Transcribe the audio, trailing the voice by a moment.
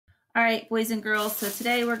All right, boys and girls, so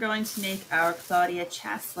today we're going to make our Claudia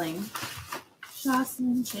Chaseling.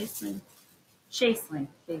 Claudia Chaseling, she's German.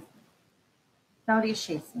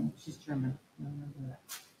 I don't remember that.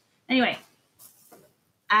 Anyway,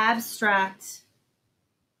 abstract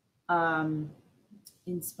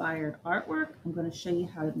inspired artwork. I'm going to show you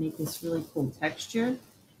how to make this really cool texture.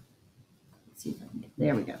 Let's see if I can get,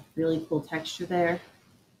 there we go. Really cool texture there.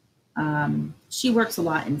 She works a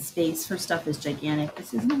lot in space. Her stuff is gigantic.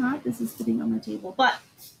 This is not, this is sitting on the table, but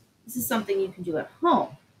this is something you can do at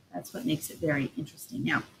home. That's what makes it very interesting.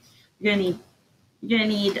 Now, you're gonna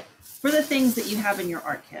need, for the things that you have in your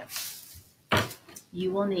art kit,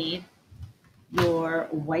 you will need your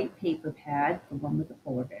white paper pad, the one with the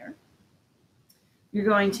polar bear. You're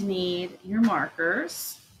going to need your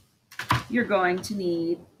markers. You're going to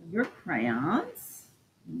need your crayons.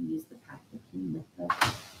 You use the pack that came with the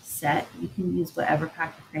set. You can use whatever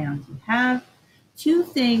pack of crayons you have. Two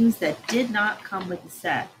things that did not come with the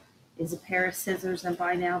set is a pair of scissors, and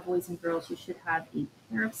by now, boys and girls, you should have a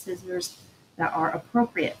pair of scissors that are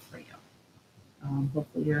appropriate for you.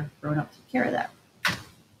 Hopefully your grown-up took care of that.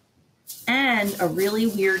 And a really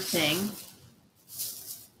weird thing,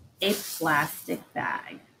 a plastic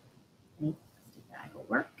bag. Any plastic bag will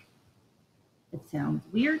work. It sounds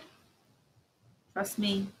weird. Trust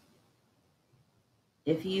me,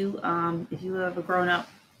 if you have a grown-up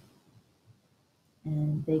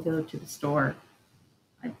and they go to the store,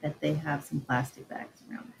 I bet they have some plastic bags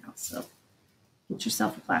around the house. So get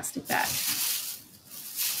yourself a plastic bag.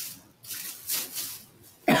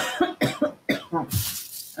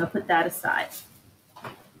 I'll put that aside.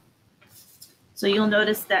 So you'll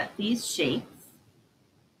notice that these shapes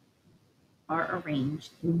are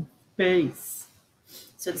arranged in space.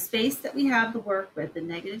 So the space that we have to work with, the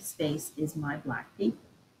negative space, is my black paper.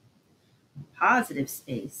 The positive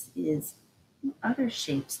space is the other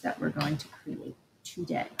shapes that we're going to create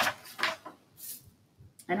today.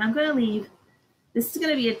 And I'm going to leave, this is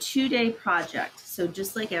going to be a 2-day project. So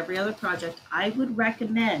just like every other project, I would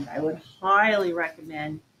highly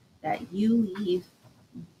recommend that you leave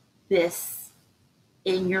this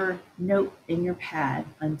in your note, in your pad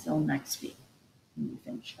until next week when you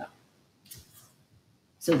finish up.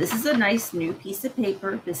 So this is a nice new piece of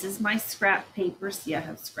paper. This is my scrap paper. See, I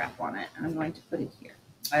have scrap on it, and I'm going to put it here.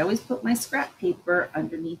 I always put my scrap paper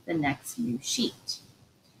underneath the next new sheet.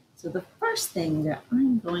 So the first thing that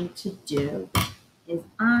I'm going to do is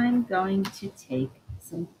I'm going to take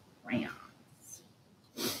some crayons.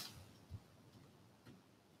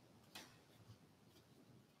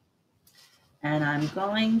 And I'm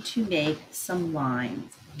going to make some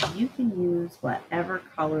lines. You can use whatever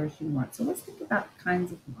colors you want. So let's think about the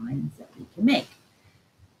kinds of lines that we can make.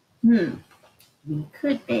 We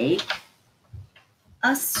could make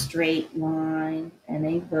a straight line and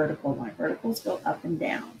a vertical line. Verticals go up and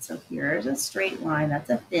down. So here's a straight line.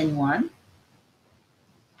 That's a thin one.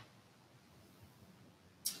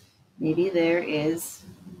 Maybe there is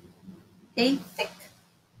a thick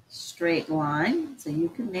straight line. So you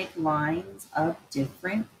can make lines of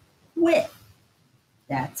different width.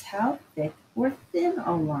 That's how thick or thin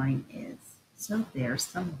a line is. So there's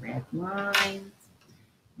some red lines.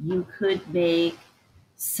 You could make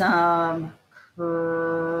some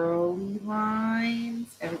curly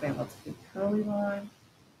lines. Everybody loves a good curly line.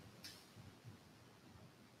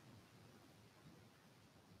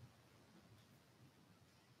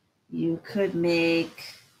 You could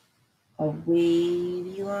make a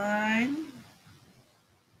wavy line.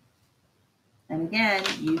 And again,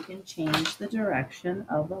 you can change the direction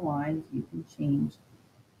of the lines. You can change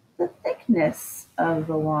the thickness of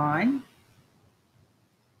the line.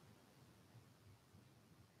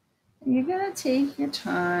 And you're going to take your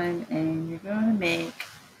time and you're going to make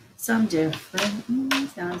some different, you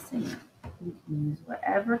can use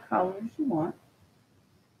whatever colors you want.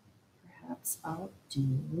 Perhaps I'll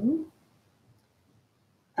do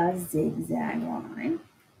a zigzag line.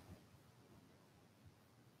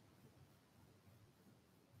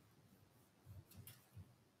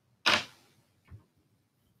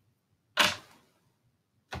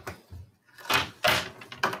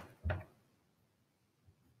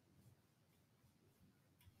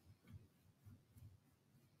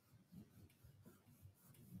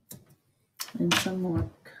 And some more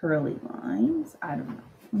curly lines. I don't know.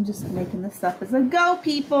 I'm just making this up as I go,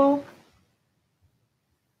 people.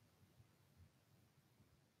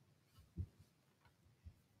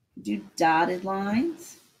 Do dotted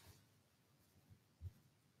lines.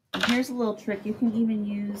 And here's a little trick. You can even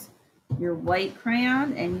use your white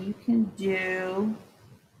crayon and you can do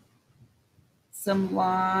some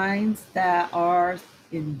lines that are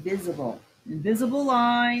invisible. Invisible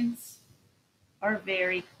lines are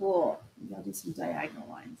very cool. Maybe I'll do some diagonal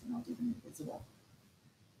lines and I'll do them invisible.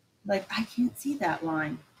 Like, I can't see that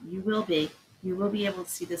line. You will be. You will be able to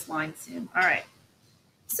see this line soon. All right.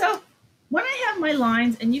 So when I have my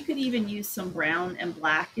lines, and you could even use some brown and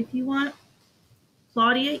black if you want.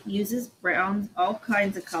 Claudia uses browns, all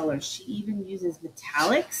kinds of colors. She even uses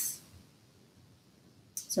metallics.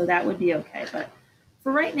 So that would be okay. But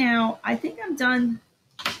for right now, I think I'm done.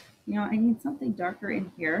 You know, I need something darker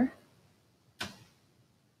in here.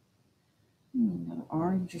 Another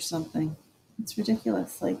orange or something. It's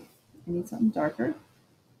ridiculous. Like, I need something darker.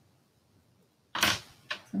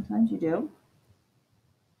 Sometimes you do.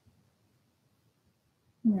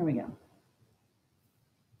 And there we go.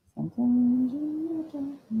 Sometimes you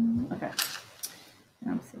do. Okay.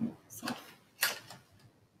 Now I'm seeing myself.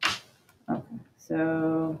 Okay.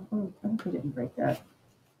 So, oh, I hope I didn't break that.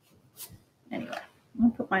 Anyway, I'm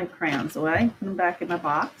going to put my crayons away, put them back in my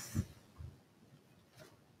box.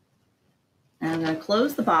 And I'm going to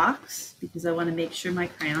close the box because I want to make sure my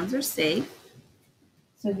crayons are safe.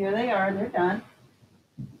 So here they are, they're done.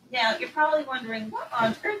 Now, you're probably wondering, what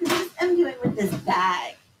on earth is this I'm doing with this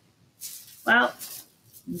bag? Well,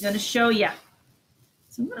 I'm going to show you.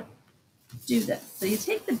 So I'm going to do this. So you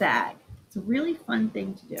take the bag. It's a really fun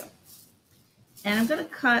thing to do. And I'm going to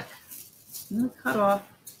cut off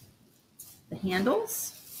the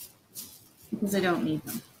handles because I don't need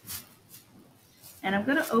them. And I'm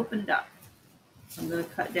going to open it up. So I'm going to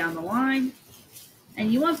cut down the line.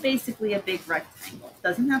 And you want basically a big rectangle. It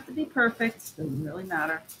doesn't have to be perfect. It doesn't really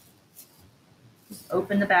matter. Just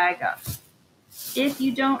open the bag up. If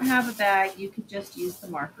you don't have a bag, you could just use the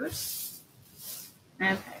markers.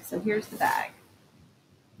 Okay, so here's the bag.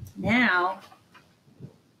 Now,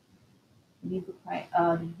 you need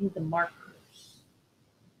the markers.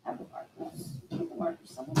 Have the markers. Have the markers.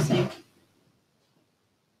 Someone safe.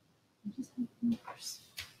 I just have the markers.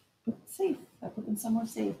 Put them safe. I put them somewhere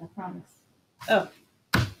safe, I promise. Oh,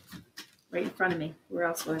 right in front of me. Where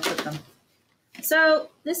else would I put them? So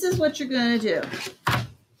this is what you're going to do.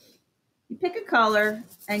 You pick a color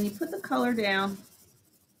and you put the color down.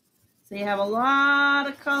 So you have a lot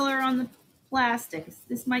of color on the plastic.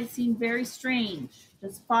 This might seem very strange.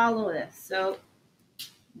 Just follow this. So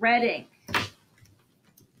red ink.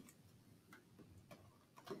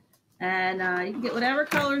 And you can get whatever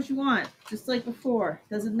colors you want, just like before.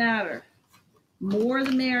 Doesn't matter. More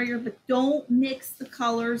the merrier, but don't mix the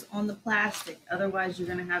colors on the plastic. Otherwise, you're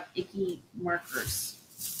going to have icky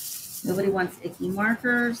markers. Nobody wants icky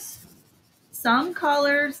markers. Some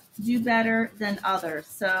colors do better than others.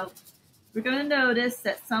 So we're going to notice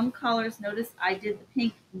that some colors, notice I did the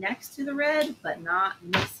pink next to the red, but not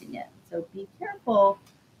mixing it. So be careful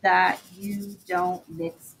that you don't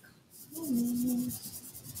mix colors.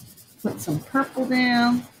 Put some purple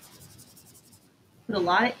down. Put a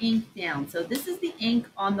lot of ink down. So this is the ink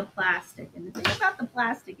on the plastic. And the thing about the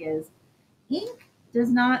plastic is ink does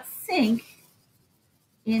not sink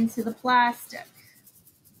into the plastic.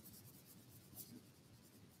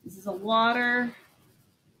 This is a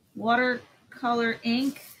watercolor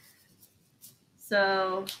ink.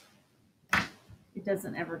 So it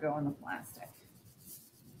doesn't ever go in the plastic,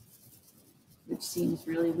 which seems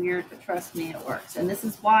really weird, but trust me, it works. And this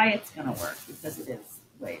is why it's going to work, because it is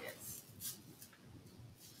the way it is. It's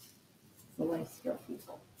the way skill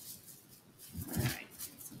people. All right.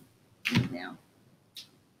 Now,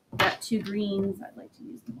 got two greens. I'd like to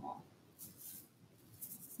use them all.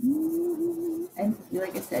 And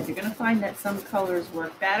like I said, you're going to find that some colors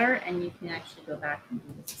work better, and you can actually go back and do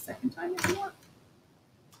this a second time if you want,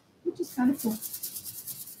 which is kind of cool.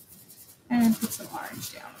 And put some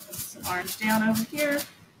orange down. Put some orange down over here.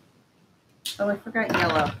 Oh, I forgot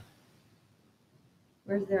yellow.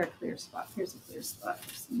 Where's there a clear spot? Here's a clear spot.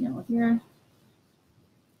 There's some yellow here.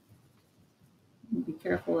 Be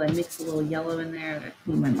careful, I mix a little yellow in there to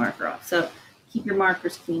clean my marker off. So keep your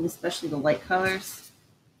markers clean, especially the light colors.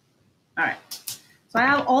 All right. So I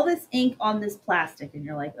have all this ink on this plastic, and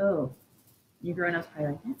you're like, oh, you're growing up high,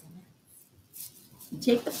 like, that's a mess. You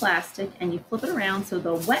take the plastic and you flip it around so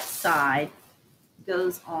the wet side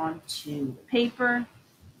goes onto the paper,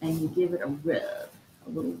 and you give it a rub. A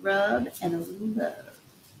little rub and a little rub.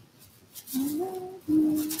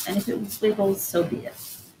 And if it wiggles, so be it.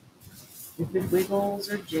 If it wiggles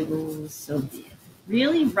or jiggles, so be it.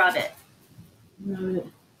 Really rub it.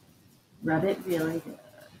 Rub it really good.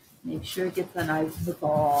 Make sure it gets a nice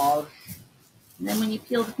massage. And then when you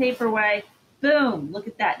peel the paper away, boom, look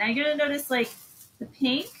at that. Now you're going to notice like the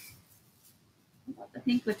pink. I thought the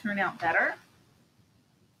pink would turn out better.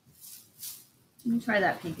 Let me try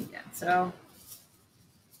that pink again. So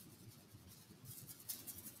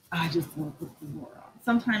I just want to put some more on.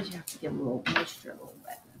 Sometimes you have to get a little moisture, a little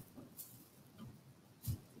wet.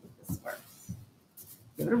 This works.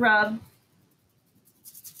 Give it a rub.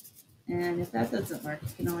 And if that doesn't work, you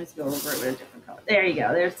can always go over it with a different color. There you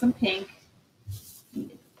go. There's some pink.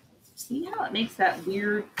 See how it makes that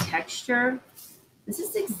weird texture? This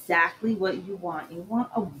is exactly what you want. You want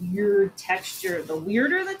a weird texture. The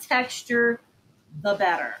weirder the texture, the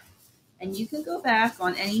better. And you can go back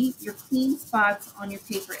on any your clean spots on your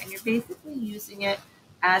paper, and you're basically using it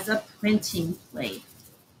as a printing plate.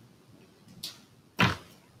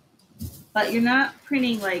 But you're not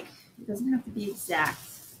printing like, it doesn't have to be exact.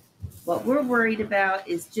 What we're worried about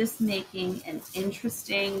is just making an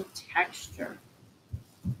interesting texture.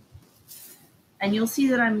 And you'll see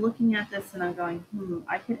that I'm looking at this and I'm going,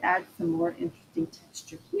 I could add some more interesting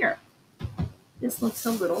texture here. This looks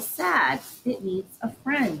a little sad. It needs a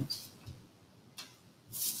friend.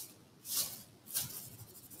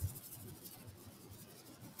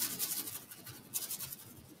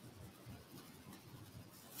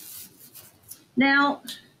 Now,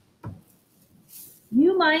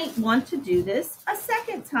 you might want to do this a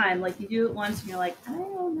second time. Like you do it once and you're like, I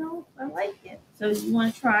don't know if I like it. So you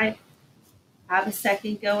want to try, have a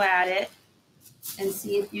second go at it and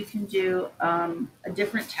see if you can do a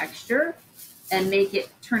different texture and make it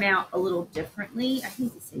turn out a little differently. I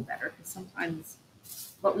hate to say better because sometimes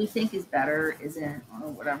what we think is better isn't, or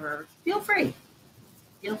whatever. Feel free.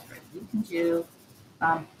 Feel free. You can do,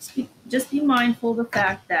 just be mindful of the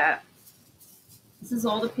fact that this is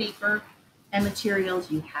all the paper and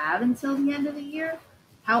materials you have until the end of the year.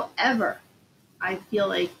 However, I feel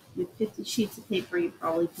like with 50 sheets of paper, you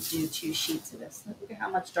probably could do 2 sheets of this. Look at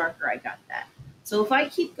how much darker I got that. So if I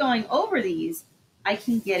keep going over these, I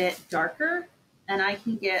can get it darker and I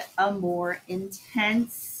can get a more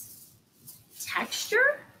intense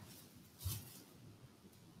texture,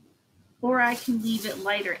 or I can leave it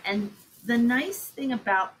lighter. And the nice thing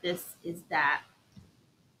about this is that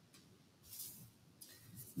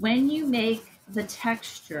when you make the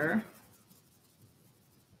texture,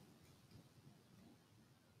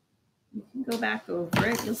 you can go back over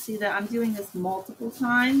it. You'll see that I'm doing this multiple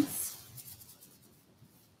times.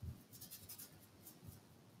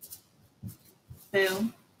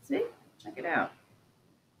 Boom. See? Check it out.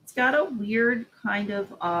 It's got a weird kind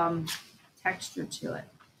of texture to it.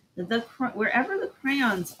 Wherever the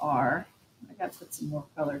crayons are, I got to put some more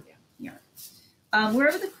color down here.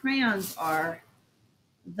 Wherever the crayons are,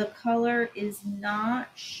 the color is not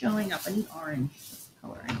showing up. I need orange. That's the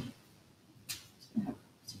color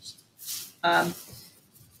I need.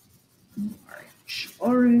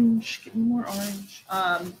 Orange. Give me more orange.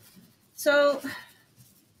 So,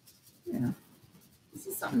 yeah, this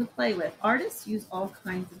is something to play with. Artists use all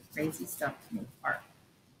kinds of crazy stuff to make art,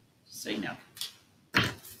 just so you know.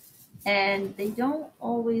 And they don't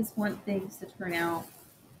always want things to turn out.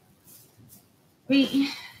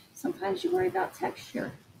 Sometimes you worry about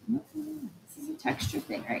texture. This is a texture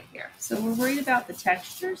thing right here. So we're worried about the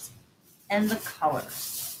textures and the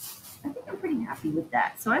colors. I think I'm pretty happy with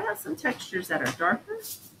that. So I have some textures that are darker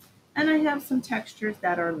and I have some textures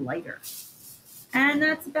that are lighter. And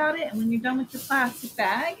that's about it. And when you're done with your plastic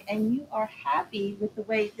bag and you are happy with the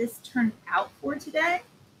way this turned out for today,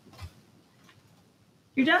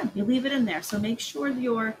 you're done. You leave it in there. So make sure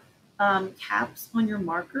your caps on your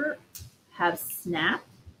marker have snap.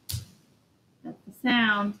 That's the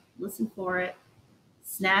sound. Listen for it.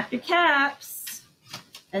 Snap your caps.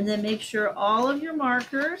 And then make sure all of your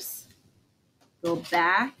markers go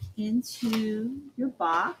back into your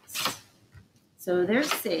box so they're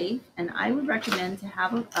safe. And I would recommend to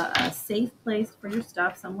have a safe place for your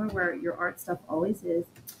stuff, somewhere where your art stuff always is.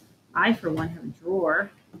 I, for one, have a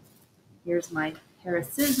drawer. Here's my pair of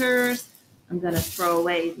scissors. I'm going to throw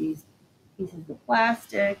away these pieces of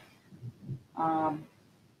plastic.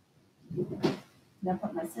 Then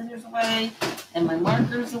put my scissors away and my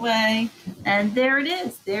markers away. And there it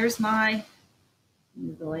is. There's my,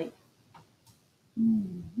 the light.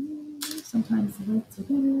 Sometimes the lights are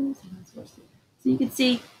better, sometimes worse. So you can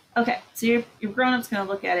see, okay, so your grown-up's going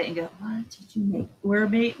to look at it and go, what did you make?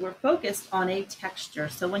 We're focused on a texture.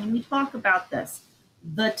 So when we talk about this,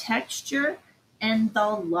 the texture and the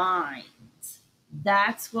lines,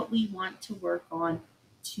 that's what we want to work on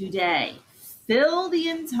today. Fill the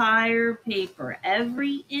entire paper.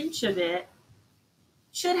 Every inch of it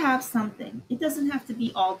should have something. It doesn't have to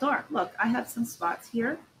be all dark. Look, I have some spots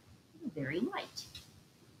here that are very light.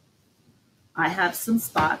 I have some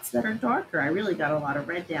spots that are darker. I really got a lot of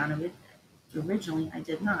red down of it. Originally, I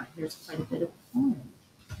did not. Here's quite a bit of orange.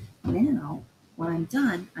 Now, when I'm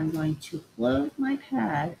done, I'm going to close my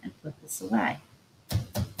pad and put this away.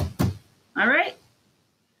 All right.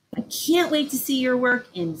 I can't wait to see your work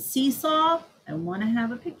in Seesaw. I want to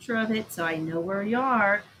have a picture of it so I know where you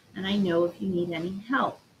are and I know if you need any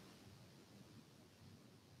help.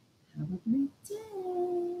 Have a great day.